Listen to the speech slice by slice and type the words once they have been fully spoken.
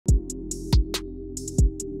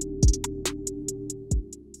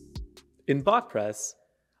In Botpress,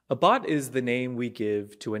 a bot is the name we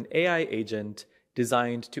give to an AI agent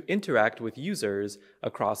designed to interact with users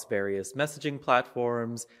across various messaging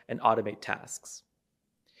platforms and automate tasks.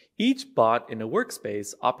 Each bot in a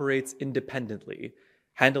workspace operates independently,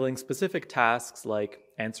 handling specific tasks like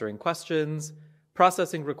answering questions,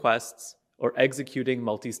 processing requests, or executing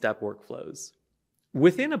multi-step workflows.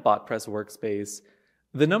 Within a Botpress workspace,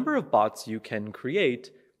 the number of bots you can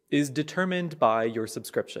create is determined by your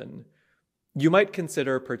subscription. You might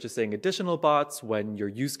consider purchasing additional bots when your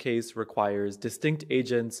use case requires distinct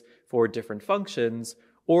agents for different functions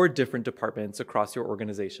or different departments across your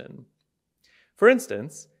organization. For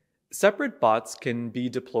instance, separate bots can be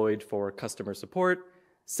deployed for customer support,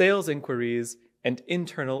 sales inquiries, and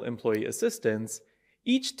internal employee assistance,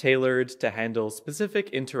 each tailored to handle specific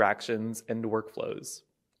interactions and workflows.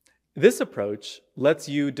 This approach lets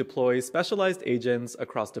you deploy specialized agents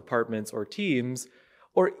across departments or teams,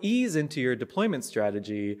 or ease into your deployment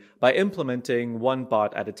strategy by implementing one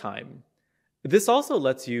bot at a time. This also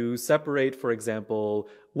lets you separate, for example,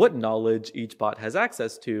 what knowledge each bot has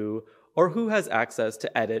access to, or who has access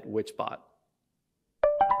to edit which bot.